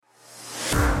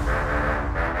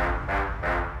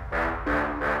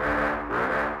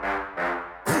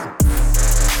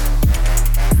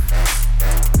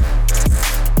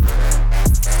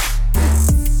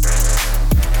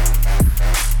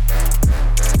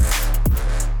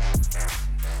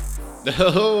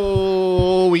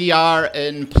Oh, we are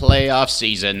in playoff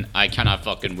season. I cannot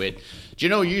fucking wait. Do you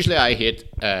know, usually I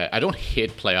don't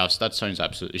hate playoffs. That sounds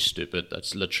absolutely stupid.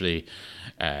 That's literally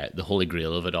the holy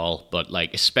grail of it all. But,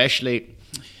 like, especially,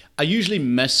 I usually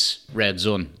miss red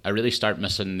zone. I really start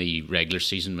missing the regular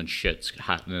season when shit's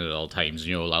happening at all times.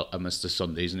 You know, I miss the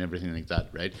Sundays and everything like that,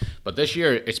 right? But this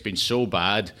year, it's been so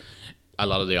bad. A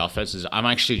lot of the offenses. I'm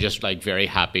actually just like very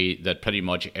happy that pretty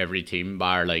much every team,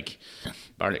 bar like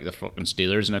the fucking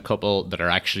Steelers and a couple that are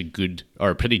actually good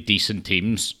or pretty decent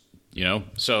teams, you know.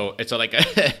 So it's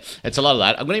it's a lot of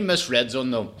that. I'm going to miss red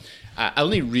zone though. I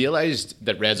only realized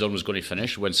that red zone was going to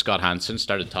finish when Scott Hansen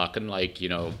started talking like he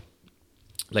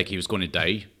was going to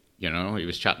die. You know, he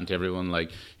was chatting to everyone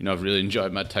like, I've really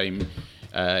enjoyed my time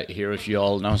here with you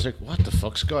all, and I was like, what the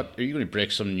fuck, Scott? Are you going to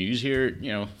break some news here?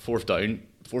 Fourth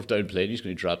down play, and he's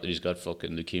going to drop that he's got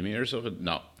fucking leukemia or something.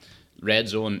 No, red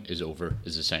zone is over,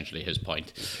 is essentially his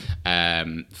point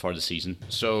for the season.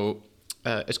 So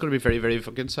it's going to be very, very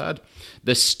fucking sad.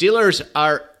 The Steelers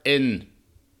are in,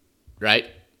 right?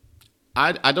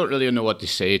 I don't really know what to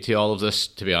say to all of this,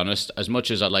 to be honest. As much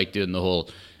as I like doing the whole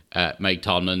Mike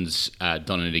Tomlin's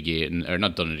done it again, or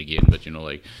not done it again, but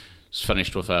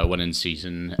finished with a winning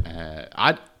season.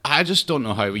 I just don't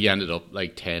know how we ended up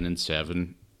like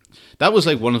 10-7. That was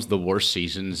like one of the worst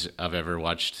seasons I've ever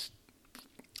watched.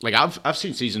 Like I've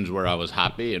seen seasons where I was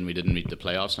happy and we didn't meet the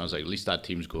playoffs, and I was like, at least that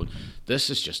team's good. This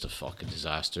is just a fucking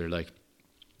disaster. Like,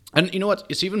 and you know what?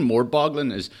 It's even more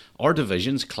boggling is our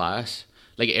division's class.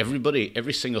 Like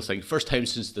every single thing. First time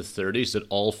since the 30s that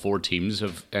all four teams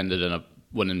have ended in a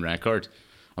winning record,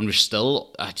 and we're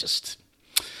still.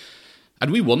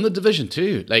 And we won the division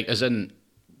too. Like as in.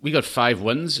 We got 5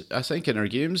 wins, I think, in our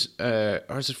games.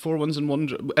 Or is it 4 wins and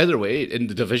 1? Either way, in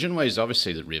the division-wise,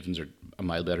 obviously the Ravens are a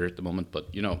mile better at the moment. But,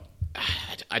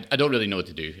 I don't really know what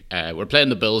to do. We're playing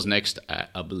the Bills next.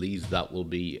 I believe that will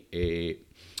be it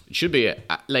should be,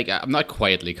 I'm not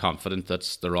quietly confident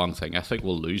that's the wrong thing. I think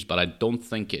we'll lose, but I don't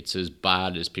think it's as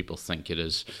bad as people think it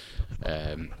is.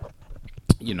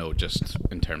 Just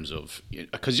in terms of,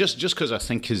 because just because I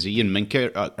think Kazee and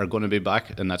Minka are going to be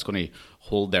back, and that's going to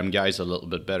hold them guys a little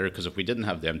bit better. Because if we didn't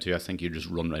have them two, I think you just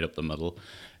run right up the middle,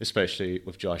 especially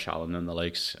with Josh Allen and the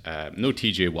likes. No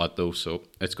TJ Watt though, so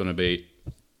it's going to be,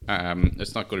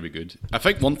 it's not going to be good. I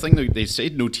think one thing they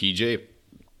said no TJ,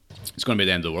 it's going to be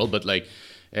the end of the world. But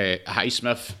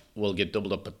Highsmith will get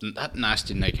doubled up, but that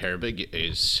nasty Nick Herbig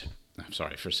is. I'm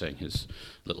sorry for saying his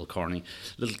little corny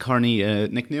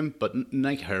nickname, but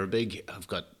Nick Herbig,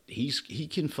 he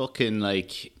can fucking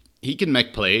he can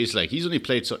make plays. Like he's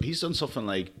done something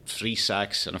like 3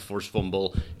 sacks and a forced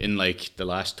fumble in like the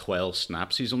last 12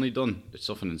 snaps he's only done. It's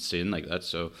something insane like that.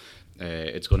 So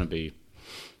it's gonna be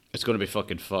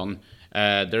fucking fun.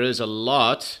 There is a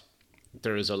lot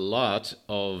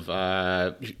of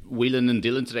wheeling and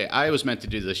dealing today. I was meant to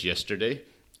do this yesterday.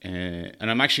 And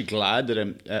I'm actually glad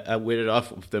that I waited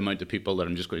off with the amount of people that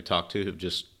I'm just going to talk to who've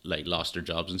just like lost their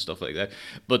jobs and stuff like that.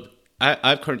 But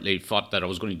I've currently thought that I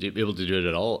was going to be able to do it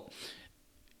at all.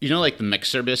 Like the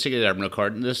mixer basically that I'm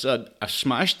recording this. I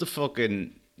smashed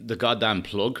the goddamn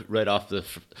plug right off the.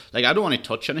 Like I don't want to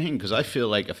touch anything because I feel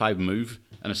like if I move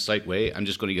in a slight way, I'm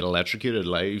just going to get electrocuted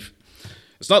live.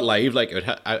 It's not live. Like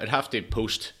I'd have to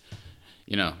post.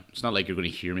 It's not like you're going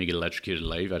to hear me get electrocuted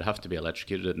live. I'd have to be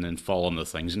electrocuted and then fall on the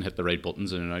things and hit the right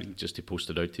buttons and just to post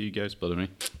it out to you guys. But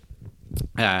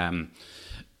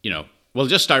we'll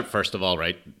just start first of all,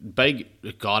 right? Big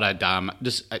goddamn.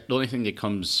 The only thing that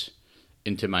comes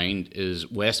into mind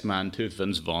is Wes Mantooth,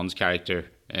 Vince Vaughn's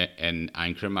character in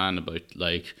Anchorman about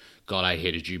like, God, I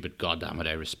hated you, but goddamn it,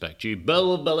 I respect you.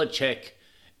 Bill Belichick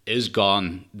is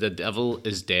gone. The devil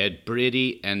is dead.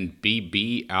 Brady and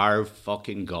BB are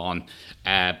fucking gone.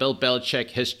 Bill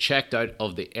Belichick has checked out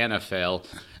of the NFL.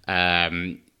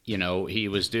 He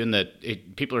was doing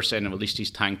that. People are saying, well, at least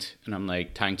he's tanked. And I'm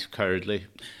like, tanked cowardly.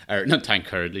 Or not tanked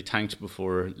cowardly, tanked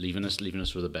before leaving us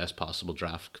with the best possible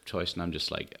draft choice. And I'm just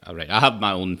like, all right, I have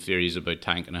my own theories about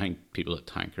tank. And I think people at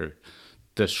tank are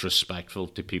disrespectful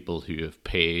to people who have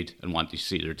paid and want to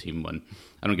see their team win.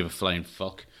 I don't give a flying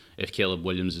fuck if Caleb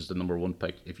Williams is the number 1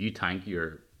 pick. If you tank,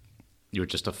 you're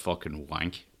just a fucking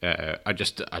wank. I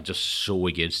just so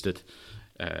against it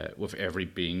with every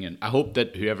being. And I hope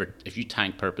that if you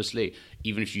tank purposely,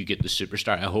 even if you get the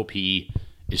superstar, I hope he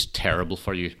is terrible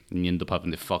for you and you end up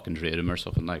having to fucking trade him or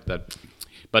something like that.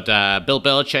 But Bill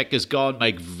Belichick is gone.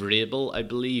 Mike Vrabel, I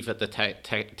believe, at the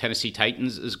Tennessee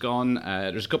Titans is gone.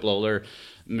 There's a couple other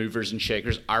movers and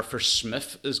shakers. Arthur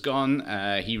Smith is gone.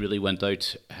 He really went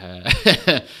out.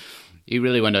 He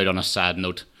really went out on a sad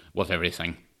note with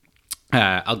everything.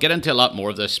 I'll get into a lot more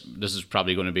of this. This is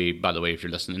probably going to be, by the way, if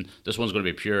you're listening, this one's going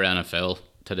to be pure NFL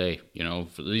today.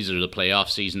 These are the playoff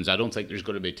seasons. I don't think there's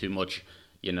going to be too much.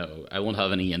 I won't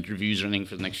have any interviews or anything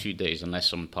for the next few days unless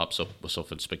someone pops up with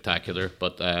something spectacular.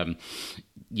 But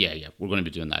yeah, we're going to be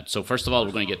doing that. So first of all,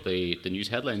 we're going to get the news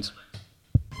headlines.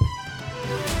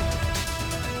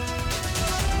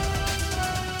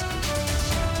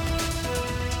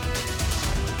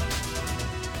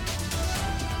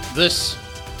 This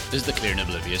is the Clear and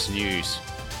Oblivious news.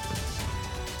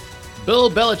 Bill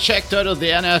Belichick out of the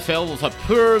NFL with a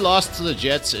poor loss to the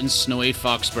Jets in snowy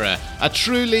Foxborough. A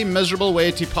truly miserable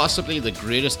way to possibly the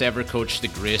greatest ever coach to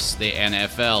grace the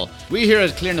NFL. We here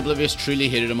at Clear and Oblivious truly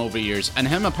hated him over years, and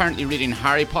him apparently reading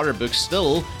Harry Potter books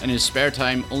still in his spare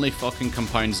time only fucking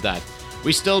compounds that.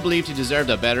 We still believed he deserved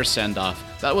a better send-off.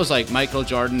 That was like Michael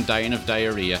Jordan dying of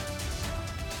diarrhea.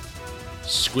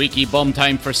 Squeaky bum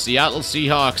time for Seattle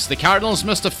Seahawks. The Cardinals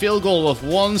missed a field goal with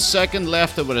 1 second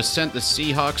left that would have sent the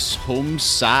Seahawks home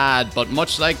sad. But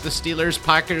much like the Steelers,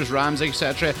 Packers, Rams,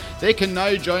 etc., they can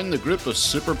now join the group of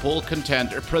Super Bowl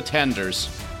pretenders.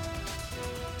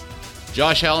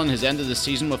 Josh Allen has ended the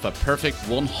season with a perfect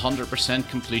 100%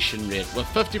 completion rate, with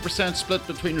 50% split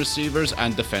between receivers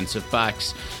and defensive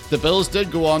backs. The Bills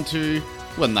did go on to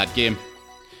win that game.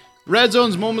 Red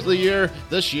Zone's moment of the year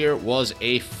this year was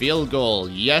a field goal.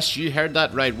 Yes, you heard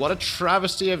that right. What a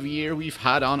travesty of a year we've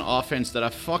had on offense that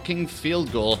a fucking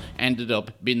field goal ended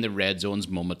up being the Red Zone's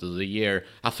moment of the year.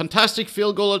 A fantastic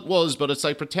field goal it was, but it's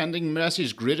like pretending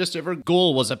Messi's greatest ever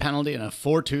goal was a penalty in a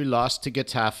 4-2 loss to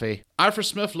Getafe. Arthur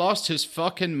Smith lost his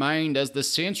fucking mind as the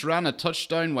Saints ran a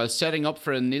touchdown while setting up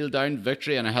for a kneel-down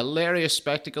victory in a hilarious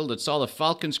spectacle that saw the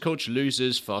Falcons coach lose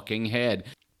his fucking head.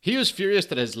 He was furious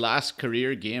that his last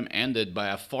career game ended by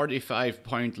a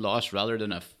 45-point loss rather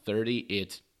than a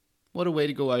 38. What a way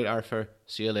to go out, Arthur.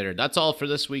 See you later. That's all for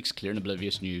this week's Clear and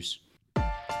Oblivious news.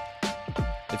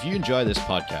 If you enjoy this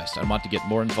podcast and want to get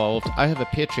more involved, I have a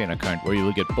Patreon account where you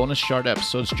will get bonus short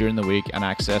episodes during the week and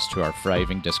access to our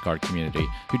thriving Discord community,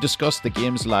 who discuss the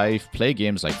games live, play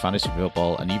games like fantasy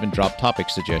football, and even drop topic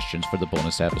suggestions for the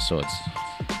bonus episodes.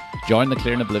 Join the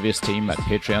Clear and Oblivious team at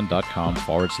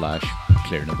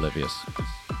patreon.com/Clear and Oblivious.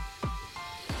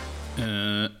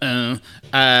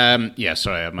 Yeah,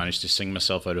 sorry, I managed to sing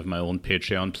myself out of my own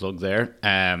Patreon plug there.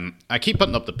 I keep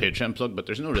putting up the Patreon plug, but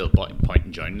there's no real point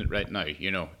in joining it right now. If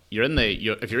you're in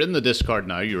the Discord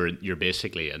now, you're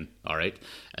basically in. All right.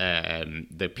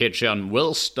 The Patreon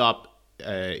will stop.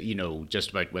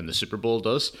 Just about when the Super Bowl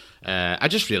does. I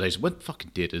just realized, what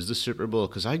fucking date is the Super Bowl?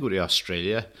 Because I go to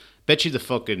Australia. Bet you the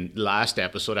fucking last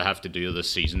episode I have to do this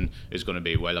season is going to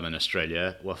be while I'm in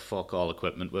Australia with fuck all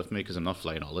equipment with me, because I'm not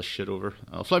flying all this shit over.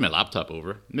 I'll fly my laptop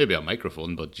over, maybe a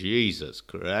microphone, but Jesus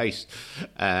Christ.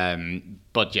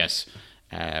 But yes,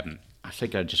 I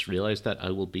think I just realised that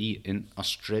I will be in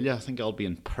Australia. I think I'll be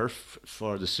in Perth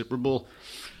for the Super Bowl.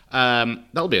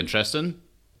 That'll be interesting.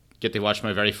 Get to watch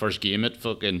my very first game at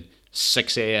fucking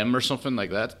 6 a.m. or something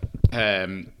like that.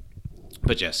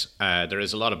 But yes, there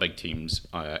is a lot of big teams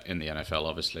in the NFL,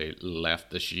 obviously, left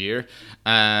this year.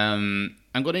 I'm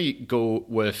going to go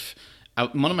with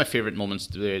one of my favourite moments,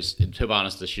 to be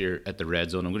honest, this year at the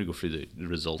Red Zone. I'm going to go through the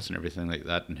results and everything like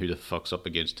that and who the fuck's up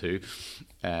against who.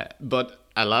 But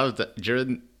I love that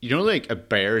during,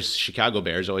 Chicago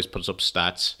Bears always puts up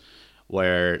stats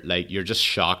where like you're just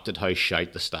shocked at how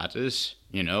shite the stat is.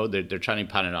 They're trying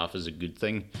to pan it off as a good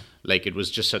thing. Like it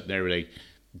was just sitting there like,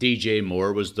 DJ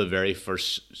Moore was the very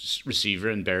first receiver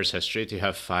in Bears history to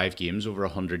have 5 games over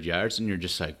 100 yards, and you're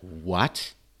just like,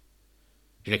 what?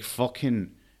 You're like,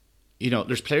 fucking,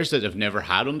 there's players that have never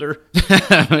had under.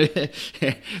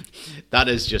 That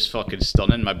is just fucking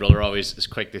stunning. My brother always is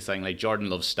quick to think, like, Jordan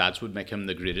Love's stats would make him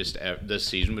the greatest, this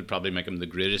season would probably make him the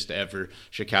greatest ever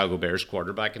Chicago Bears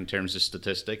quarterback in terms of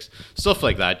statistics. Stuff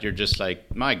like that, you're just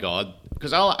like, my God.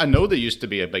 Because I know they used to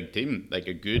be a big team, like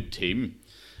a good team.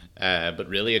 But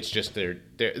really, it's just they're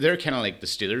kind of like the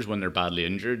Steelers when they're badly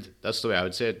injured. That's the way I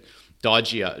would say it.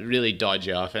 Really dodgy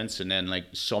offense, and then like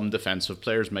some defensive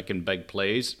players making big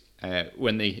plays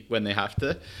when they have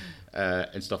to,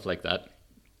 and stuff like that.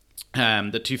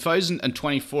 The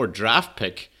 2024 draft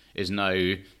pick is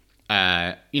now,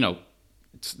 the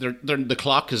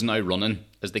clock is now running,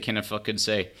 as they kind of fucking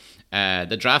say.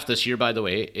 The draft this year, by the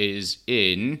way, is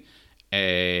in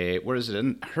where is it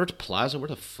in? Hurt Plaza. Where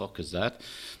the fuck is that?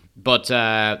 But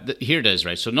here it is,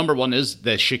 right? So number 1 is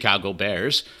the Chicago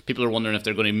Bears. People are wondering if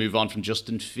they're going to move on from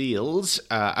Justin Fields.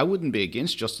 I wouldn't be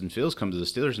against Justin Fields coming to the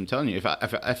Steelers. I'm telling you, if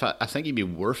I think he'd be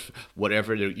worth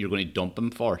whatever you're going to dump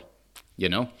him for,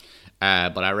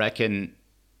 But I reckon,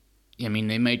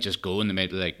 they might just go and they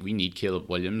might be like, we need Caleb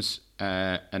Williams.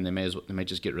 and they might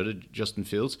just get rid of Justin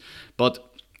Fields. But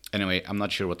anyway, I'm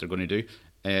not sure what they're going to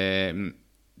do.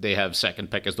 They have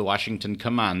second pick as the Washington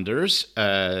Commanders.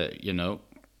 I'm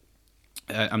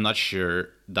not sure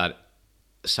that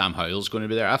Sam Howell's going to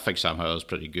be there. I think Sam Howell's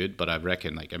pretty good, but I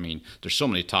reckon, there's so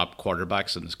many top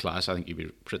quarterbacks in this class. I think you'd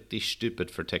be pretty stupid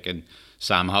for taking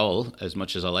Sam Howell, as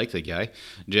much as I like the guy.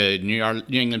 The New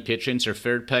England Patriots are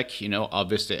third pick.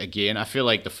 Obviously, again, I feel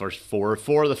like the first four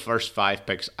of the first 5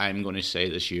 picks, I'm going to say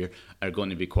this year, are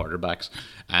going to be quarterbacks.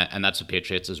 And that's the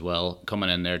Patriots as well, coming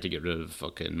in there to get rid of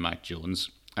fucking Mac Jones.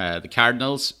 The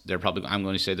Cardinals, I'm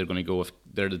going to say they're going to go with,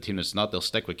 they're the team that's not, they'll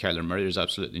stick with Kyler Murray. There's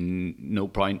absolutely no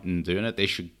point in doing it. They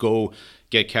should go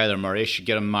get Kyler Murray, should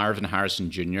get him Marvin Harrison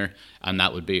Jr., and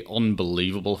that would be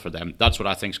unbelievable for them. That's what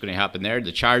I think is going to happen there.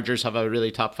 The Chargers have a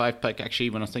really top 5 pick, actually,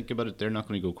 when I think about it. They're not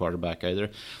going to go quarterback either.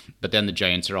 But then the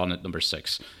Giants are on at number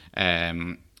 6.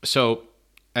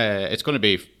 It's going to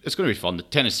be fun. The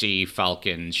Tennessee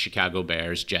Falcons, Chicago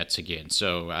Bears, Jets again.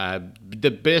 So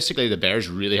basically the Bears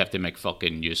really have to make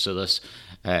fucking use of this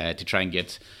to try and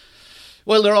get.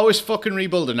 Well, they're always fucking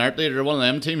rebuilding, aren't they? They're one of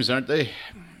them teams, aren't they?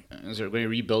 As they're going to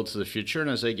rebuild to the future,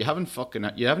 and I was like, you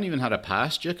haven't even had a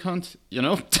past, you cunt,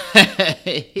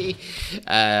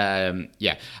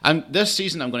 yeah. And this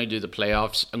season, I'm going to do the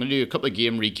playoffs. I'm going to do a couple of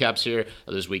game recaps here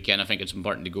this weekend. I think it's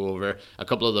important to go over a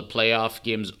couple of the playoff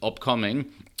games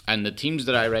upcoming, and the teams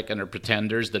that I reckon are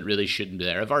pretenders that really shouldn't be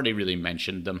there. I've already really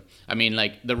mentioned them. I mean,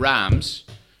 the Rams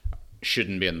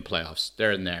shouldn't be in the playoffs.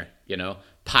 They're in there,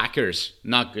 Packers,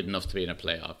 not good enough to be in a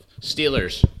playoff.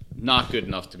 Steelers, not good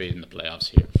enough to be in the playoffs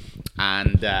here.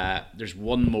 And there's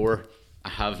one more I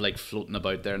have floating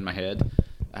about there in my head.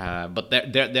 But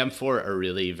them 4 are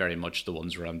really very much the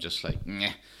ones where I'm just like,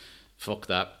 nah, fuck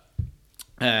that.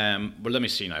 Well, let me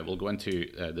see now. We'll go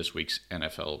into this week's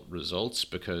NFL results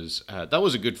because that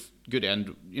was a good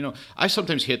end. I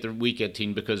sometimes hate the week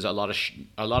 18 because a lot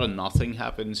of nothing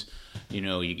happens.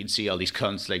 You can see all these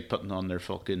cunts putting on their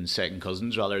fucking second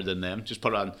cousins rather than them. Just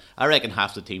put on. I reckon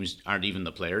half the teams aren't even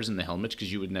the players in the helmets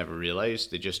because you would never realize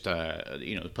they just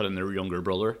put in their younger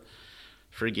brother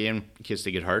for a game in case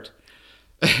they get hurt,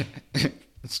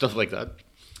 stuff like that.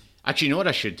 Actually, you know what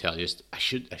I should tell you? I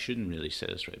shouldn't really say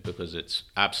this, right, because it's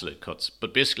Absolute Cuts.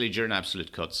 But basically, during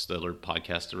Absolute Cuts, the other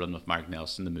podcast I run with Mark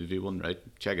Nelson, the movie one, right?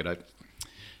 Check it out.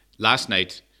 Last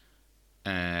night,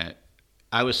 I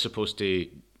was supposed to...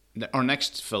 Our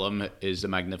next film is The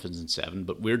Magnificent Seven,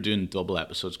 but we're doing double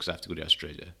episodes because I have to go to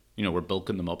Australia. We're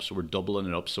bulking them up, so we're doubling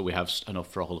it up, so we have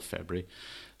enough for a whole of February.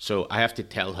 So I have to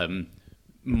tell him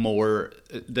more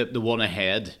the one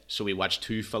ahead, so we watch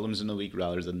 2 films in a week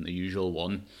rather than the usual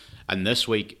one. And this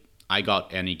week I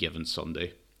got Any Given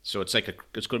Sunday, so it's going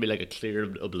to be like a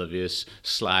Clear Oblivious /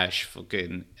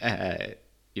 fucking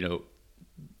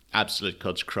Absolute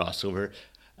Cuts crossover,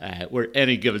 where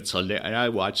Any Given Sunday, and I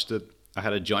watched it. I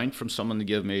had a joint from someone to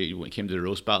give me, when it came to the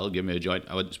roast battle, give me a joint.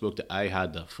 I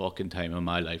had the fucking time of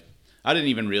my life. I didn't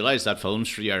even realize that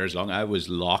film's 3 hours long. I was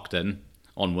locked in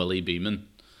on Willie Beeman.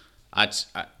 That's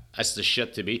the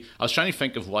shit to be. I was trying to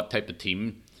think of what type of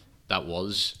team that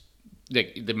was.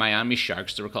 The Miami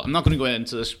Sharks, they were called. I'm not going to go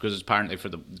into this because it's apparently for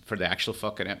the actual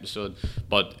fucking episode.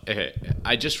 But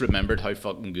I just remembered how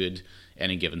fucking good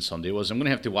Any Given Sunday was. I'm going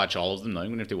to have to watch all of them now. I'm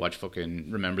going to have to watch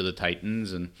fucking Remember the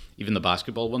Titans and even the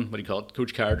basketball one. What do you call it?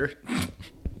 Coach Carter.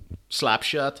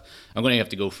 Slapshot. I'm going to have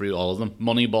to go through all of them.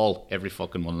 Moneyball. Every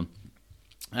fucking one of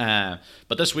them.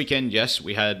 But this weekend, yes,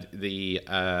 we had the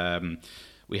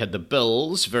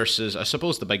Bills versus, I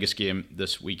suppose the biggest game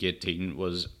this week 18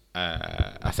 was,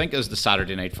 I think it was the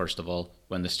Saturday night, first of all,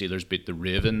 when the Steelers beat the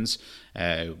Ravens.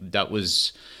 That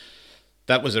was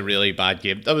a really bad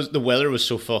game. The weather was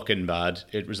so fucking bad.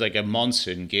 It was like a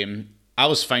monsoon game. I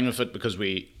was fine with it because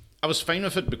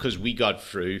we got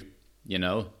through,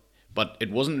 but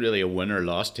it wasn't really a win or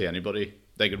loss to anybody.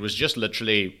 It was just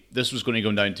literally, this was going to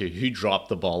go down to who dropped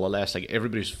the ball the less.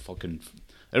 Everybody's fucking...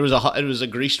 It was a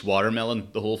greased watermelon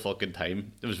the whole fucking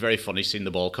time. It was very funny seeing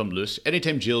the ball come loose.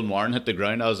 Anytime Jalen Warren hit the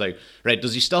ground, I was like, right,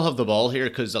 does he still have the ball here?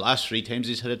 Because the last 3 times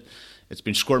he's hit it, it's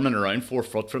been squirming around 4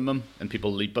 foot from him and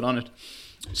people leaping on it.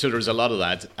 So there was a lot of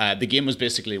that. The game was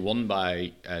basically won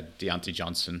by Deontay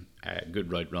Johnson. Good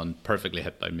route run, perfectly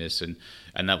hit by Mason.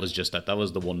 And that was just that. That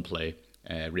was the one play.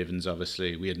 Ravens,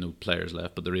 obviously, we had no players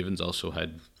left, but the Ravens also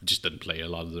just didn't play a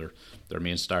lot of their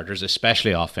main starters,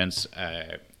 especially offense.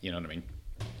 You know what I mean?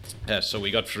 So we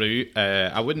got through.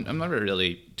 I'm not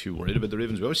really too worried about the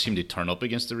Ravens. We always seem to turn up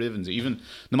against the Ravens, even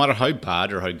no matter how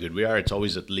bad or how good we are. It's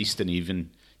always at least an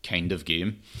even kind of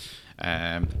game.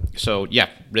 So yeah,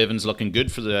 Ravens looking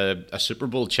good for a Super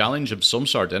Bowl challenge of some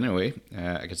sort. Anyway,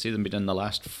 I can see them being in the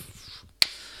last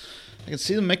can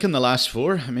see them making the last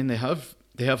four. I mean, they have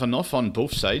enough on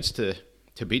both sides to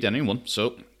beat anyone.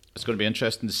 So it's going to be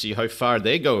interesting to see how far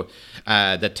they go.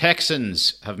 The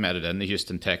Texans have made it in. The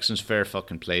Houston Texans, fair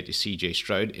fucking play to CJ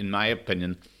Stroud. In my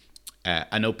opinion,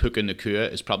 I know Puka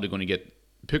Nacua is probably going to get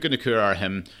Puka Nacua or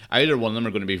him. Either one of them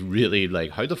are going to be really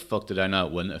like, how the fuck did I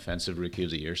not win Offensive Rookie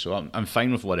of the Year? So I'm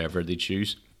fine with whatever they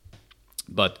choose.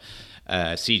 But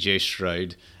CJ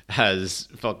Stroud has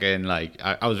fucking like,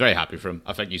 I was very happy for him.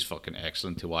 I think he's fucking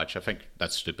excellent to watch. I think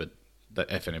that's stupid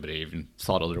that if anybody even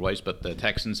thought otherwise, but the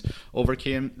Texans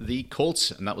overcame the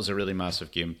Colts, and that was a really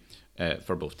massive game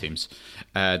for both teams.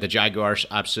 The Jaguars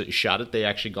absolutely shot it. They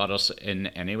actually got us in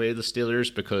anyway, the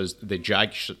Steelers, because the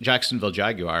Jacksonville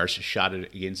Jaguars shot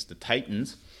it against the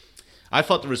Titans. I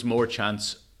thought there was more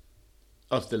chance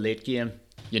of the late game,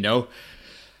 not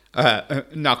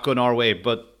going our way,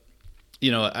 but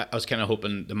I was kind of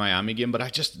hoping the Miami game, but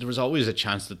there was always a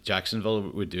chance that Jacksonville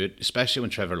would do it, especially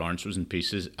when Trevor Lawrence was in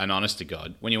pieces. And honest to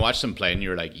God, when you watch them play and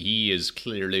you're like, he is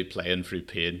clearly playing through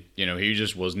pain. He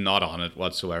just was not on it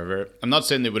whatsoever. I'm not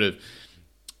saying they would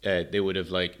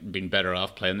have like been better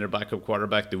off playing their backup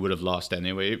quarterback. They would have lost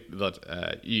anyway,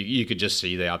 but you could just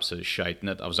see they absolutely shiting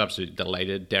it. I was absolutely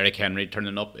delighted. Derrick Henry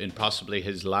turning up in possibly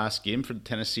his last game for the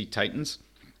Tennessee Titans.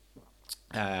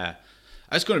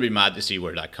 I was going to be mad to see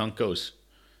where that cunt goes,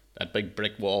 that big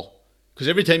brick wall. Because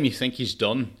every time you think he's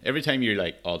done, every time you're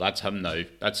like, oh, that's him now,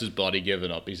 that's his body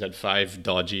giving up. He's had 5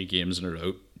 dodgy games in a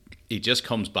row. He just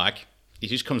comes back. He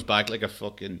just comes back like a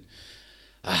fucking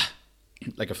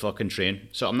train.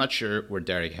 So I'm not sure where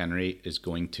Derrick Henry is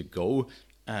going to go.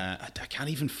 I can't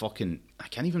even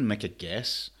make a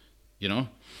guess. I'm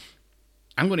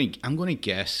gonna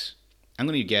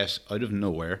guess out of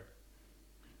nowhere.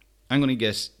 I'm going to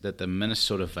guess that the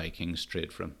Minnesota Vikings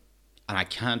trade for him. And I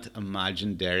can't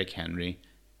imagine Derrick Henry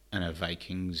and a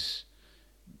Vikings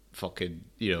fucking,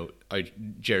 out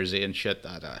jersey and shit.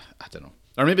 I don't know.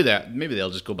 Or maybe they'll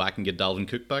just go back and get Dalvin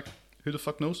Cook back. Who the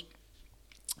fuck knows?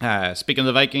 Speaking of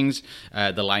the Vikings,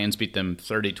 the Lions beat them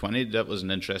 30-20. That was an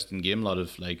interesting game. There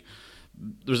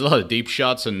was a lot of deep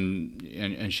shots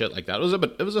and shit like that.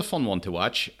 It was a fun one to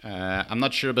watch. I'm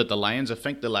not sure about the Lions. I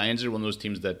think the Lions are one of those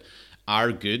teams that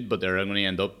are good, but they're going to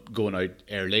end up going out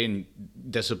early and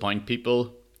disappoint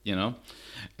people,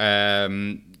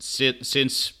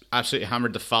 Saints absolutely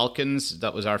hammered the Falcons.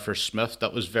 That was Arthur Smith.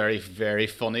 That was very, very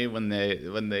funny when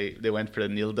they went for the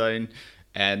kneel down.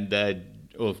 And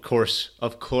of course,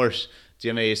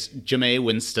 Jameis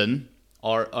Winston,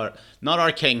 or not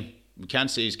our king. We can't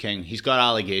say he's king. He's got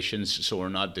allegations, so we're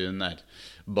not doing that.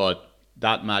 But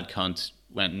that mad cunt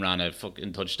went and ran a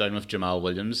fucking touchdown with Jamal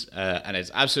Williams. And it's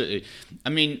absolutely... I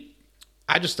mean,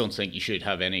 I just don't think you should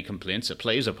have any complaints. A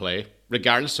play is a play.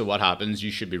 Regardless of what happens, you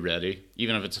should be ready,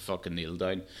 even if it's a fucking kneel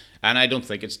down. And I don't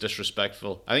think it's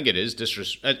disrespectful. I think it is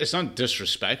it's not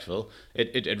disrespectful.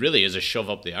 It really is a shove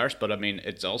up the arse, but I mean,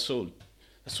 it's also...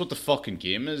 That's what the fucking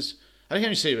game is. How can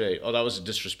you say, oh, that was a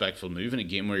disrespectful move in a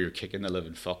game where you're kicking the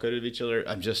living fuck out of each other?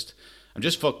 I'm just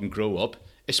fucking grow up.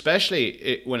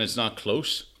 Especially when it's not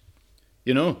close.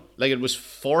 It was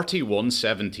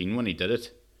 41-17 when he did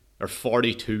it. Or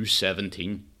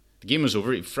 42-17. The game was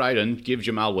over. He fried in, gave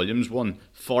Jamal Williams one,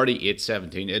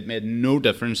 48-17. It made no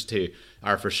difference to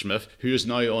Arthur Smith, who is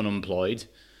now unemployed.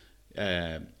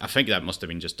 I think that must have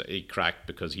been just a crack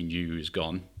because he knew he was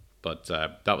gone. But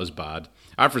that was bad.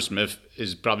 Arthur Smith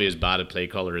is probably as bad a play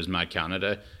caller as Matt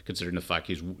Canada, considering the fact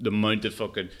he's the amount of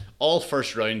fucking... All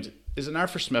first round... Is an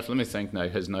Arthur Smith, let me think now,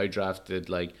 has now drafted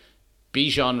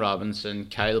Bijan Robinson,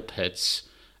 Kyle Pitts,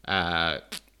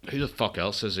 who the fuck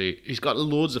else is he? He's got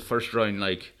loads of first round,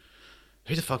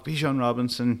 who the fuck? Bijan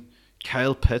Robinson,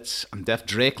 Kyle Pitts,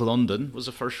 Drake London was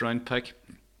a first round pick.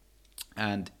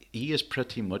 And he has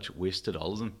pretty much wasted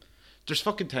all of them. There's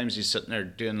fucking times he's sitting there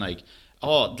doing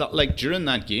during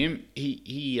that game,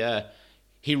 he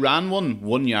ran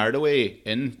 1 yard away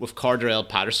in with Cordarrelle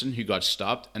Patterson, who got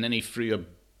stopped, and then he threw a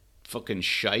fucking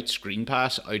shite screen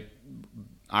pass out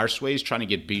arseways trying to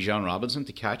get Bijan Robinson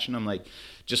to catch, and I'm like,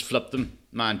 just flip them,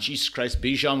 man. Jesus Christ,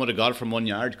 Bijan would have got it from 1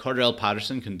 yard. Cordarrelle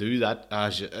Patterson can do that.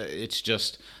 It's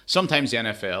just sometimes the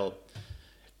NFL,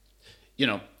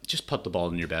 just put the ball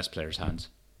in your best player's hands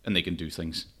and they can do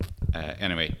things.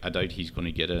 Anyway, I doubt he's going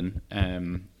to get in.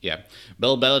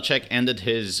 Bill Belichick ended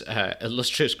his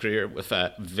illustrious career with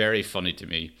a very funny to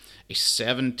me, a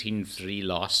 17-3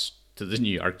 loss to the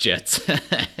New York Jets.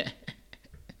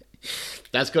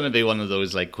 That's going to be one of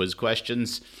those quiz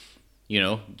questions,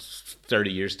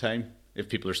 30 years time, if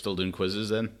people are still doing quizzes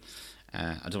then.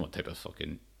 I don't know what type of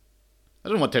fucking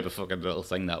little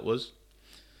thing that was.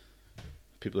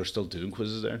 People are still doing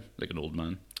quizzes there, like an old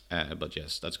man. But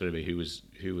yes, that's going to be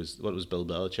what was Bill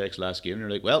Belichick's last game? They're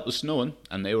like, well, it was snowing,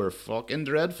 and they were fucking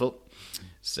dreadful.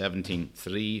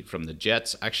 17-3 from the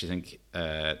Jets. I actually think,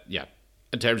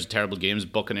 in terms of terrible games,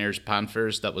 Buccaneers,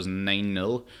 Panthers, that was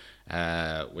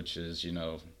 9-0, which is,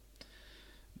 9-0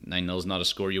 is not a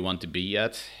score you want to be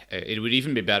at. It would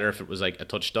even be better if it was like a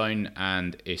touchdown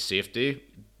and a safety,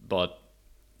 but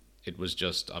it was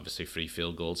just obviously 3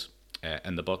 field goals.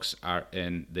 And the Bucs are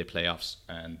in the playoffs,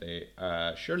 and they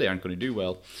surely aren't going to do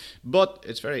well. But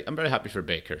I'm very happy for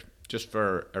Baker, just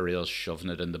for a real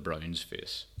shoving it in the Browns'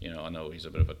 face. I know he's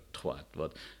a bit of a twat,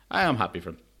 but I am happy for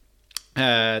him.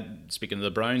 Speaking of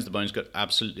the Browns got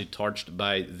absolutely torched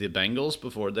by the Bengals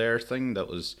before their thing. That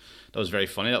was very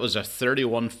funny. That was a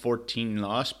 31-14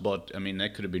 loss, but I mean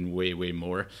that could have been way, way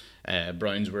more.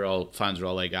 Fans were all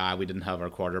like, we didn't have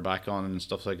our quarterback on and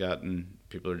stuff like that, and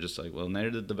people are just like, well,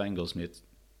 neither did the Bengals, mate.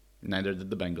 Neither did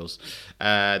the Bengals.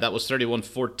 That was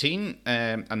 31-14,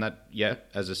 and that,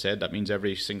 as I said, that means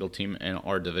every single team in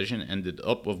our division ended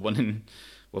up with winning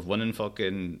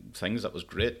fucking things. That was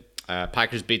great.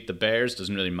 Packers beat the Bears.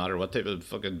 Doesn't really matter what type of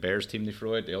fucking Bears team they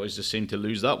throw out. They always just seem to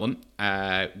lose that one.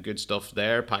 Good stuff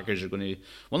there. Packers are going to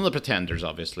one of the pretenders,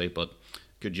 obviously, but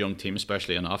good young team,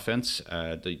 especially on offense.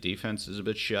 The defense is a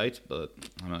bit shite, but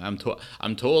I'm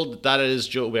told that is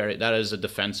Joe Barry. That is a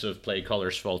defensive play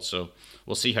caller's fault. So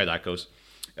we'll see how that goes.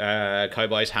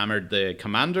 Cowboys hammered the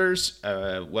Commanders.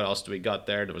 What else do we got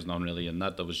there? There was none really in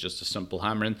that. That was just a simple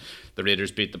hammering. The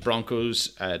Raiders beat the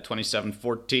Broncos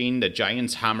 27-14. The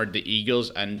Giants hammered the Eagles.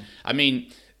 And, I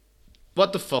mean,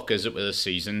 what the fuck is it with this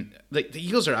season? Like, the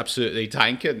Eagles are absolutely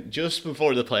tanking just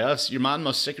before the playoffs. Your man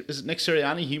is it Nick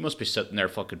Sirianni? He must be sitting there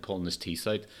fucking pulling his teeth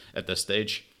out at this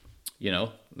stage.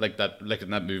 Like in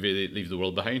that movie, They Leave the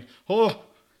World Behind. Oh,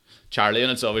 Charlie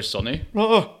and It's Always Sunny.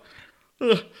 Oh,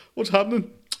 what's happening?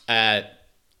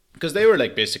 Because they were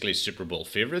like basically Super Bowl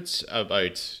favorites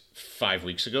about 5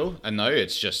 weeks ago, and now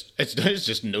it's just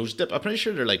nose dip. I'm pretty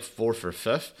sure they're like 4th or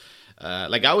 5th.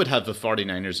 Like I would have the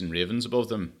 49ers and Ravens above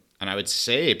them, and I would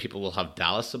say people will have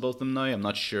Dallas above them now. I'm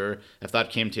not sure if that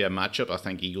came to a matchup. I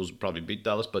think Eagles would probably beat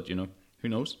Dallas, but who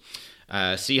knows?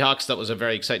 Seahawks, that was a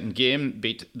very exciting game.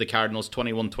 Beat the Cardinals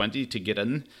 21-20 to get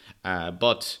in,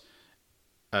 but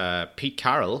Pete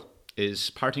Carroll is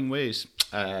parting ways.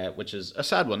 Which is a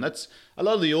sad one. That's a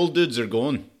lot of the old dudes are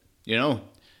going,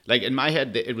 Like in my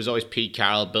head, it was always Pete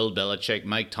Carroll, Bill Belichick,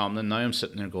 Mike Tomlin. Now I'm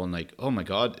sitting there going like, oh my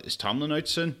God, is Tomlin out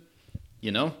soon?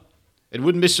 It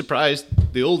wouldn't be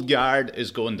surprised. The old guard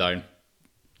is going down,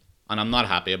 and I'm not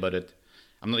happy about it.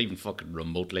 I'm not even fucking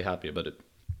remotely happy about it.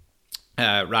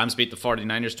 Rams beat the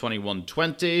 49ers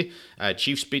 21-20.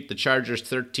 Chiefs beat the Chargers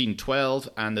 13-12,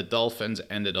 and the Dolphins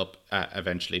ended up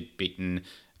eventually beating.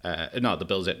 The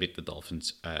Bills beat the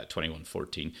Dolphins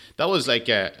 21-14. That was like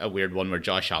a weird one where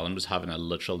Josh Allen was having a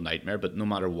literal nightmare, but no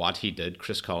matter what he did,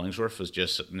 Chris Collinsworth was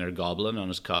just sitting there gobbling on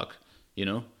his cock, They're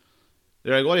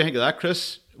like, what do you think of that,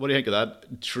 Chris? What do you think of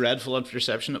that dreadful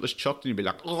interception that was chucked? And you'd be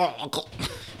like, oh.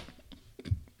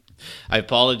 I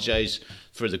apologise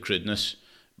for the crudeness,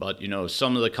 but,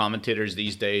 some of the commentators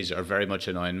these days are very much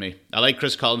annoying me. I like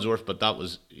Chris Collinsworth, but that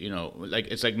was,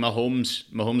 it's like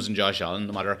Mahomes and Josh Allen.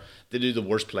 No matter, they do the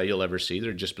worst play you'll ever see.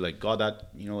 They're just be like, God,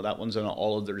 that one's on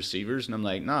all of the receivers. And I'm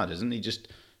like, nah, it isn't. He just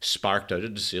sparked out a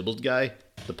disabled guy.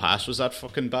 The pass was that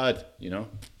fucking bad,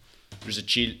 There's a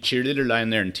cheerleader lying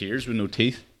there in tears with no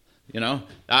teeth,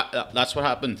 That's what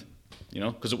happened.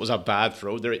 Because it was a bad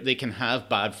throw. They can have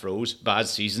bad throws, bad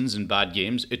seasons, and bad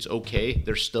games. It's okay.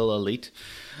 They're still elite.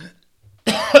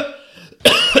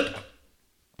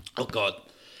 Oh, God.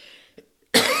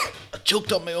 I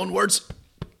choked on my own words.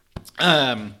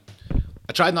 I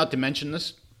tried not to mention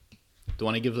this. Don't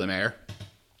want to give them air.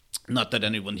 Not that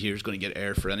anyone here is going to get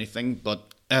air for anything,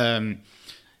 but I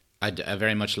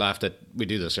very much laughed at, we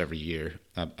do this every year.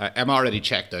 I'm already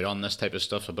checked out on this type of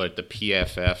stuff about the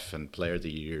PFF and Player of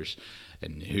the Years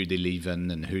and who they leave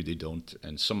in and who they don't.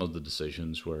 And some of the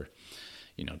decisions were,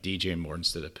 DJ Moore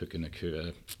instead of Puka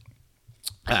Nakua.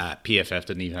 PFF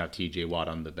didn't even have TJ Watt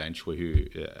on the bench, who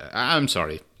I'm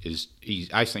sorry,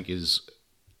 I think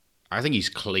he's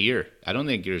clear. I don't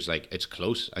think there's it's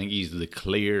close. I think he's the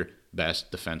clear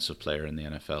best defensive player in the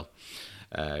NFL.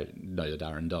 Now that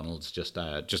Aaron Donald's just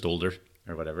older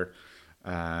or whatever,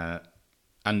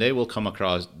 and they will come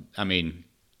across. I mean,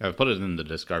 I've put it in the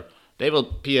Discord.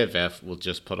 PFF will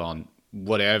just put on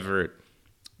whatever.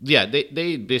 Yeah,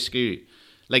 they basically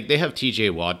they have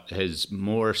TJ Watt has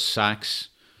more sacks,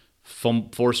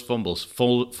 forced fumbles,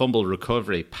 fumble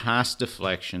recovery, pass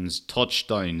deflections,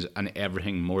 touchdowns, and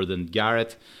everything more than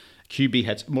Garrett, QB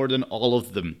hits more than all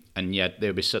of them, and yet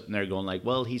they'll be sitting there going like,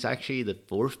 well, he's actually the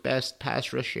fourth best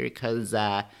pass rusher because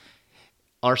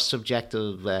our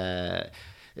subjective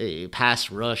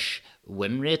pass rush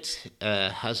win rate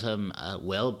has him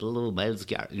well below Myles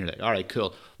Garrett. And you're like, all right,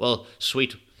 cool. Well,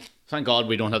 sweet. Thank God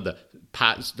we don't have this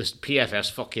PFS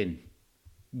fucking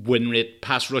win rate,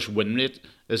 pass rush win rate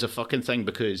is a fucking thing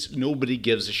because nobody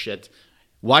gives a shit.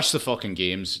 Watch the fucking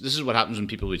games. This is what happens when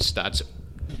people with stats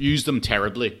use them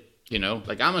terribly. You know,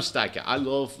 like I'm a stat guy. I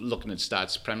love looking at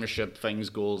stats, premiership things,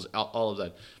 goals, all of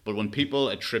that. But when people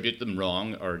attribute them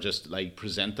wrong or just like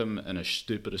present them in a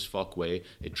stupid as fuck way,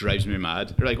 it drives me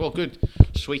mad. They're like, "Well, good,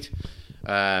 sweet."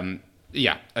 I'm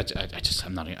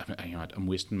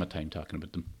wasting my time talking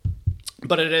about them.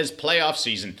 But it is playoff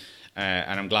season.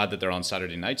 And I'm glad that they're on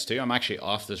Saturday nights too. I'm actually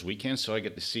off this weekend, so I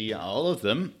get to see all of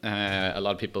them. A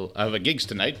lot of people, I have a gigs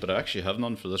tonight, but I actually have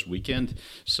none for this weekend.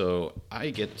 So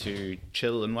I get to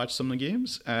chill and watch some of the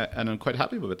games, and I'm quite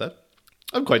happy with that.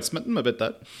 I'm quite smitten about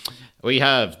that. We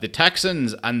have the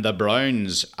Texans and the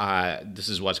Browns. This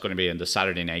is what's going to be in the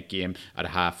Saturday night game at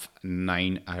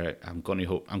 9:30. I'm going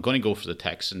to go for the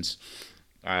Texans.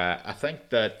 I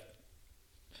think that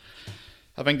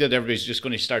everybody's just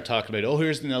going to start talking about,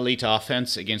 here's an elite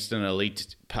offense against an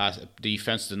elite pass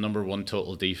defense, the number one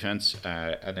total defense.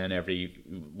 And then every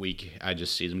week I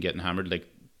just see them getting hammered. Like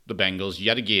the Bengals,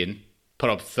 yet again,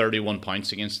 put up 31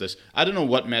 points against this. I don't know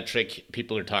what metric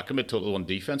people are talking about, total one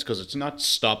defense, because it's not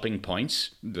stopping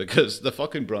points. Because the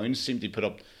fucking Browns seem to put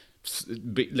up,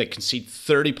 concede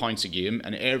 30 points a game,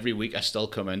 and every week I still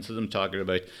come into them talking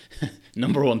about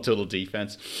number one total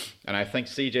defense. And I think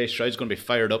CJ Stroud's going to be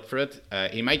fired up for it.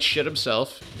 He might shit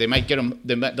himself. They might get him.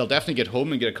 They'll definitely get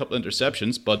home and get a couple of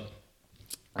interceptions, but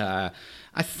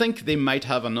I think they might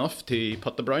have enough to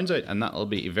put the Browns out, and that'll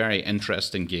be a very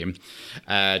interesting game.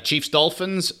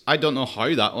 Chiefs-Dolphins, I don't know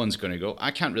how that one's going to go.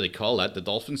 I can't really call that. The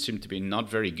Dolphins seem to be not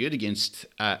very good against...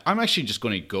 I'm actually just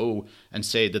going to go and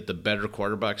say that the better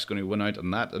quarterback's going to win out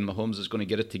on that, and Mahomes is going to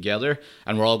get it together,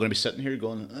 and we're all going to be sitting here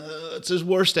going, it's his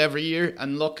worst every year,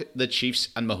 and look, the Chiefs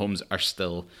and Mahomes are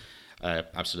still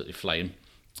absolutely flying.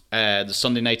 The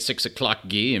Sunday night 6 o'clock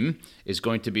game is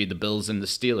going to be the Bills and the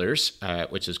Steelers,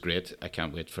 which is great. I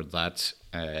can't wait for that.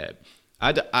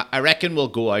 I reckon we'll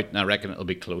go out and I reckon it'll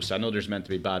be close. I know there's meant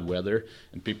to be bad weather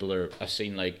and I've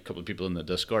seen like a couple of people in the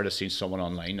Discord, I've seen someone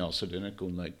online also doing it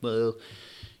going like, well,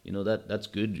 you know, that's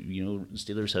good. You know,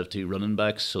 Steelers have 2 running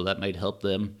backs, so that might help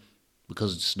them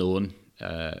because it's snowing.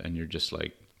 And you're just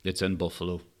like, it's in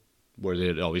Buffalo where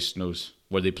it always snows,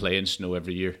 where they play in snow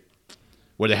every year.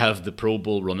 Where they have the Pro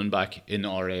Bowl running back in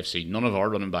our AFC. None of our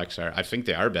running backs are. I think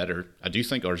they are better. I do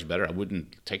think ours is better. I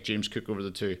wouldn't take James Cook over the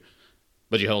 2.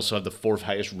 But you also have the 4th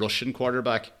highest rushing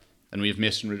quarterback. And we have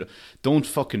Mason Rudolph. Don't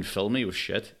fucking fill me with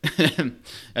shit.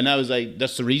 And I was like,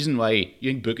 that's the reason why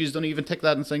you think bookies don't even take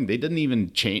that and thing. They didn't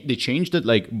even change. They changed it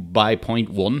like by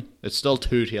 0.1. It's still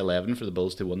 2-11 for the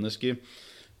Bills to win this game.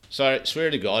 So I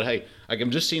swear to God, hey, like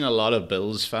I'm just seeing a lot of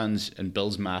Bills fans and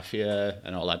Bills Mafia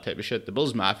and all that type of shit. The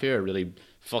Bills Mafia are really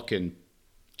fucking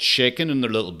shaking in their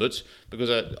little boots because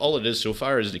all it is so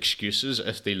far is excuses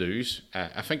if they lose.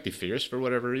 I think they fear us for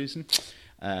whatever reason,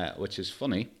 which is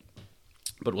funny.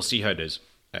 But we'll see how it is.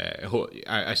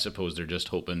 I suppose they're just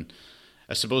hoping.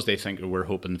 I suppose they think we're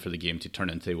hoping for the game to turn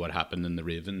into what happened in the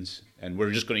Ravens, and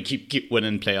we're just going to keep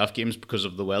winning playoff games because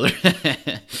of the weather.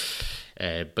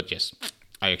 But yes.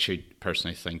 I actually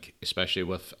personally think, especially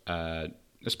with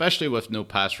no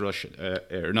pass rush,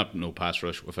 or not no pass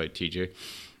rush without TJ,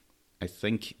 I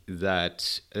think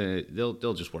that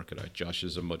they'll just work it out. Josh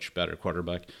is a much better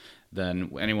quarterback than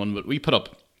anyone that we put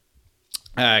up.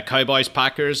 Cowboys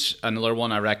Packers, another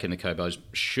one. I reckon the Cowboys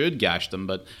should gash them,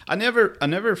 but I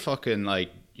never fucking like.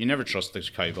 You never trust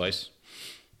these Cowboys.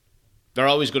 They're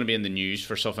always going to be in the news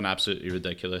for something absolutely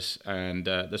ridiculous, and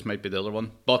this might be the other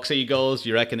one. Bucks Eagles,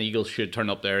 you reckon the Eagles should turn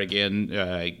up there again,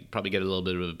 probably get a little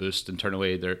bit of a boost and turn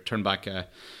back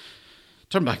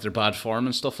their bad form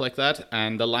and stuff like that.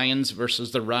 And the Lions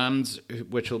versus the Rams,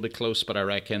 which will be close, but I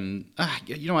reckon,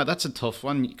 you know what, that's a tough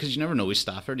one because you never know with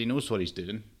Stafford. He knows what he's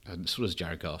doing. And so does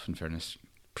Jared Goff, in fairness.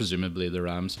 Presumably the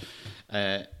Rams.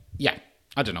 Yeah.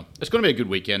 I don't know. It's going to be a good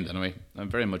weekend anyway. I'm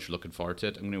very much looking forward to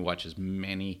it. I'm going to watch as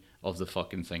many of the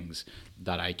fucking things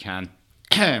that I can.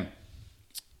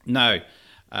 Now,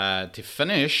 to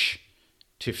finish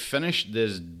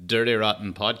this dirty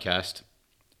rotten podcast,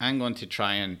 I'm going to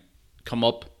try and come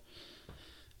up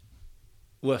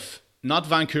with not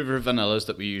Vancouver vanillas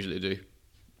that we usually do.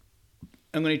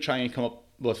 I'm going to try and come up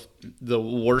with the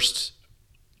worst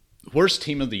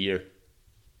team of the year.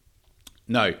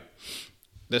 Now,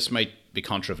 this might be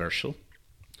controversial.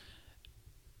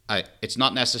 it's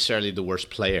not necessarily the worst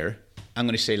player. I'm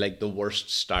going to say like the worst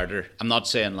starter. I'm not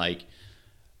saying like,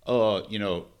 oh,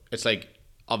 it's like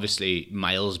obviously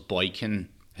Miles Boykin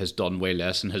has done way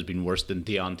less and has been worse than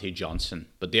Deontay Johnson.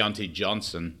 But Deontay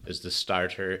Johnson is the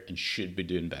starter and should be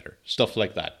doing better. Stuff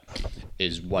like that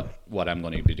is what I'm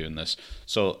going to be doing this.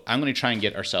 So I'm going to try and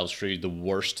get ourselves through the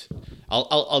worst.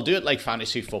 I'll do it like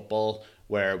fantasy football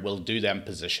where we'll do them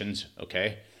positions,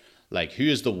 okay? Like who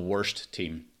is the worst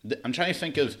team? I'm trying to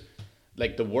think of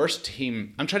like the worst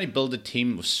team. I'm trying to build a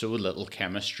team with so little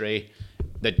chemistry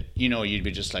that, you'd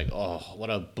be just like, oh,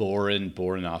 what a boring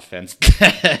offense.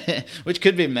 Which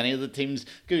could be many of the teams.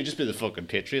 Could just be the fucking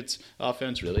Patriots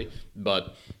offense, really.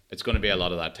 But it's going to be a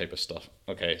lot of that type of stuff.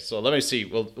 Okay, so let me see.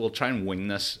 We'll try and wing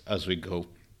this as we go.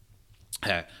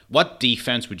 What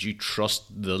defense would you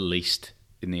trust the least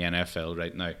in the NFL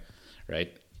right now?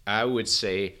 Right? I would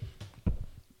say,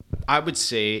 I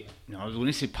was going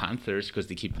to say Panthers because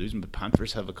they keep losing, but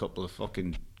Panthers have a couple of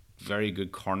fucking very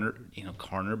good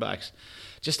cornerbacks.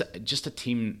 Just a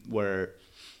team where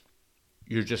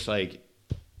you're just like,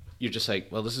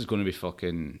 well, this is going to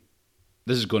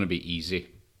be easy,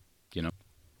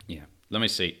 Yeah. Let me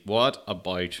see. What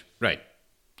about right?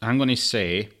 I'm going to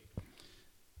say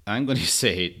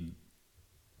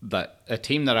that a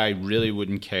team that I really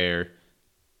wouldn't care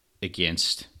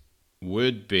against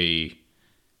would be.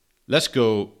 Let's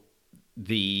go.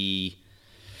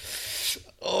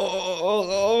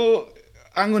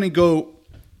 I'm gonna go.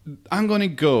 The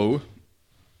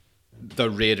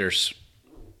Raiders.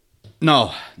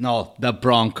 No, the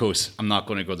Broncos. I'm not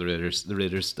gonna go the Raiders. The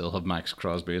Raiders still have Max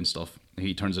Crosby and stuff.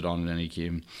 He turns it on in any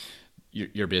game.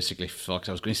 You're basically fucked.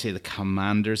 I was going to say the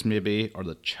Commanders maybe or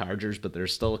the Chargers, but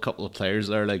there's still a couple of players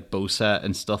there like Bosa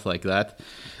and stuff like that.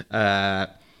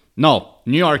 No,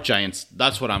 New York Giants.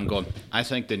 That's what I'm going. I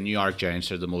think the New York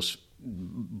Giants are the most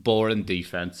boring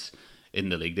defense in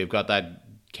the league. They've got that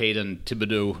Caden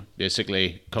Thibodeau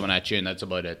basically coming at you, and that's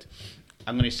about it.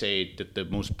 I'm going to say that the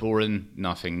most boring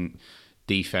nothing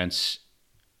defense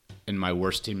in my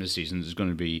worst team this season is going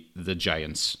to be the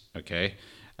Giants. Okay,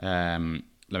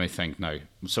 let me think now.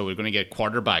 So we're going to get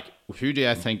quarterback. Who do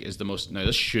I think is the most? Now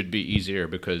this should be easier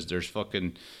because there's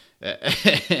fucking.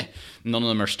 None of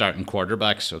them are starting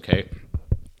quarterbacks, okay?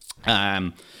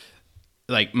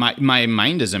 Like my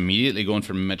mind is immediately going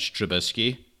for Mitch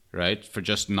Trubisky, right? For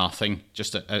just nothing,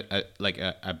 just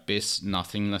a base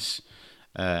nothingness.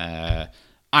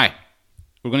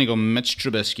 We're going to go Mitch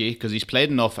Trubisky because he's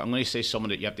played enough. I'm going to say someone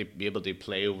that you have to be able to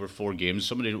play over 4 games.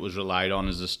 Somebody that was relied on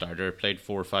as a starter, played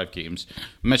 4 or 5 games.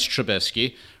 Mitch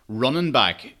Trubisky. Running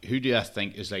back. Who do I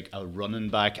think is like a running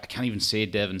back? I can't even say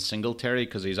Devin Singletary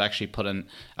because he's actually put in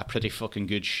a pretty fucking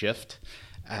good shift.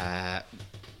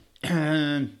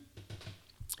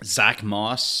 Zach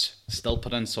Moss still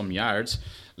put in some yards.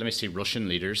 Let me see rushing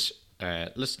leaders.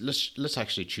 Let's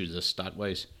actually choose this stat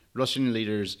wise. Rushing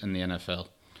leaders in the NFL.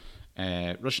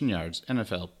 Rushing yards,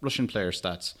 NFL, Russian player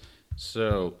stats.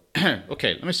 So,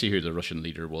 okay, let me see who the Russian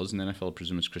leader was in the NFL. I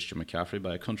presume it's Christian McCaffrey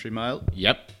by a country mile.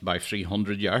 Yep, by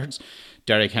 300 yards.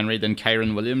 Derrick Henry, then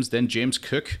Kyron Williams, then James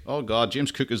Cook. Oh, God,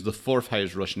 James Cook is the 4th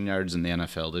highest rushing yards in the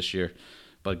NFL this year.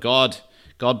 But God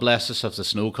bless us if the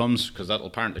snow comes, because that'll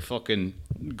apparently fucking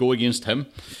go against him.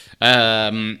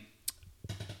 Right,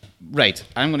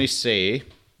 I'm going to say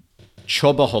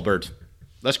Chuba Hubbard.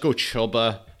 Let's go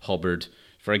Chuba Hubbard.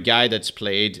 For a guy that's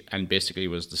played and basically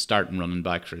was the starting running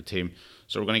back for a team.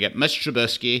 So we're going to get Mitch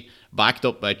Trubisky backed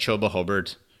up by Chuba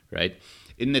Hubbard, right?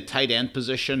 In the tight end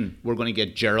position, we're going to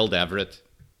get Gerald Everett,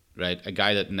 right? A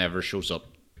guy that never shows up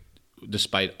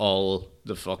despite all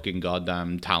the fucking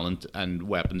goddamn talent and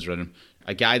weapons around him.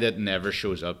 A guy that never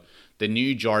shows up. The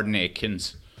new Jordan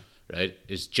Akins, right,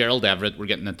 is Gerald Everett. We're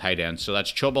getting a tight end. So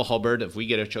that's Chuba Hubbard. If we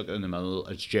get a chuck in the middle,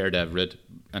 it's Gerald Everett,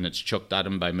 and it's chucked at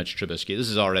him by Mitch Trubisky. This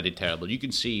is already terrible. You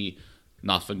can see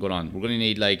nothing going on. We're going to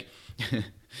need, like,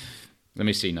 let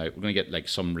me see now. We're going to get, like,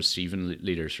 some receiving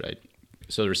leaders, right?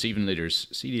 So the receiving leaders,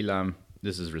 CeeDee Lamb,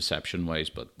 this is reception-wise,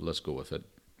 but let's go with it.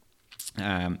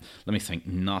 Let me think.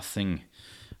 Nothing.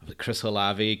 Chris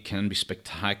Olave can be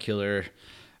spectacular.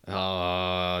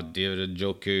 David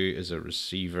Njoku is a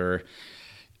receiver.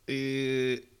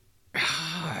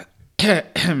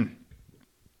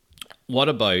 What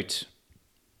about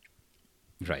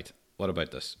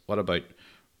this? What about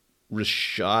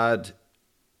Rashad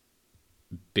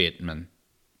Bateman?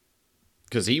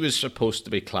 Because he was supposed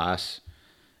to be class,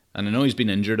 and I know he's been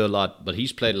injured a lot, but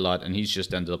he's played a lot, and he's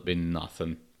just ended up being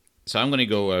nothing. So I'm going to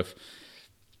go with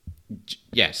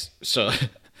yes. So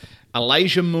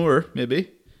Elijah Moore,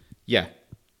 maybe. Yeah.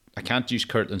 I can't use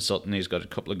Cortland Sutton. He's got a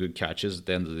couple of good catches at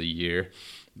the end of the year.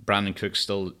 Brandon Cook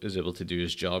still is able to do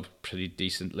his job pretty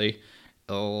decently.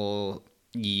 Oh,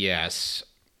 yes.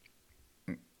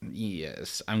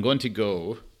 Yes. I'm going to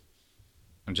go...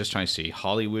 I'm just trying to see.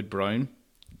 Hollywood Brown.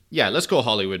 Yeah, let's go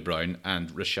Hollywood Brown and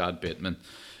Rashad Bateman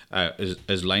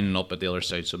is lining up at the other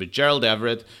side. So it'll be Gerald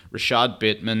Everett, Rashad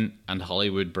Bateman, and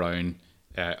Hollywood Brown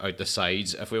out the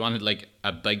sides. If we wanted like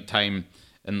a big time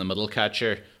in the middle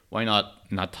catcher, why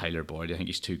not Tyler Boyd? I think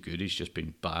he's too good. He's just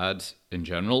been bad in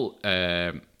general.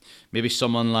 Maybe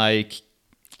someone like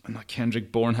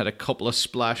Kendrick Bourne had a couple of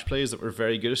splash plays that were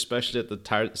very good, especially at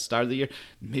the start of the year.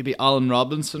 Maybe Allen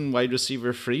Robinson, wide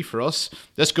receiver free for us.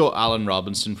 Let's go Allen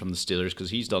Robinson from the Steelers because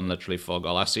he's done literally fuck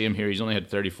all. I see him here. He's only had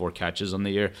 34 catches on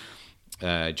the year,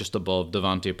 just above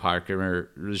Devontae Parker,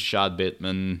 Rashad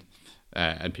Bateman,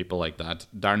 and people like that.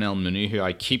 Darnell Mooney, who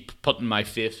I keep putting my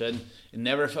faith in, it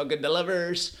never fucking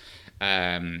delivers.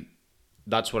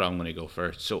 That's what I'm going to go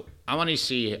for. So I want to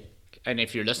see... And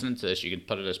if you're listening to this, you can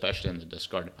put it especially in the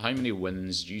Discord. How many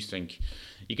wins do you think?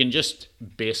 You can just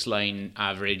baseline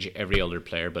average every other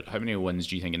player, but how many wins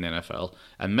do you think in the NFL?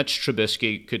 And Mitch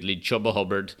Trubisky could lead Chuba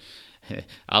Hubbard,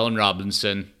 Allen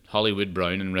Robinson, Hollywood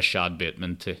Brown, and Rashad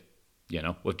Bateman to,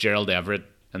 with Gerald Everett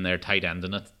and their tight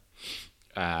ending it.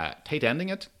 Tight ending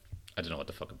it? I don't know what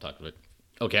the fuck I'm talking about.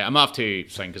 Okay, I'm off to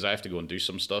sing because I have to go and do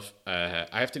some stuff. I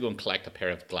have to go and collect a pair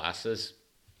of glasses.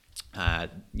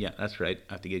 Yeah, that's right.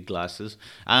 I have to get glasses.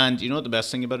 And you know what the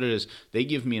best thing about it is? They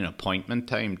give me an appointment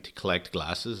time to collect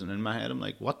glasses, and in my head I'm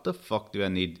like, what the fuck do I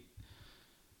need?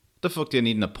 What the fuck do I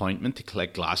need an appointment to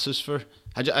collect glasses for?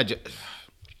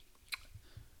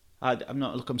 I'm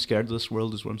not. Look, I'm scared of this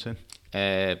world, is what I'm saying.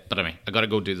 But anyway, I gotta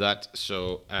go do that.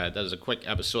 So that is a quick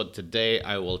episode today.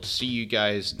 I will see you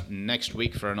guys next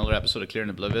week for another episode of Clear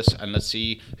and Oblivious, and let's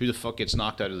see who the fuck gets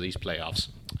knocked out of these playoffs.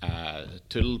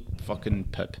 Toodle fucking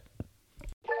pip.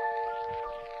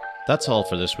 That's all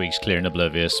for this week's Clear and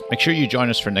Oblivious. Make sure you join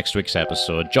us for next week's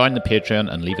episode. Join the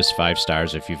Patreon and leave us 5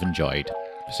 stars if you've enjoyed.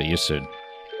 See you soon.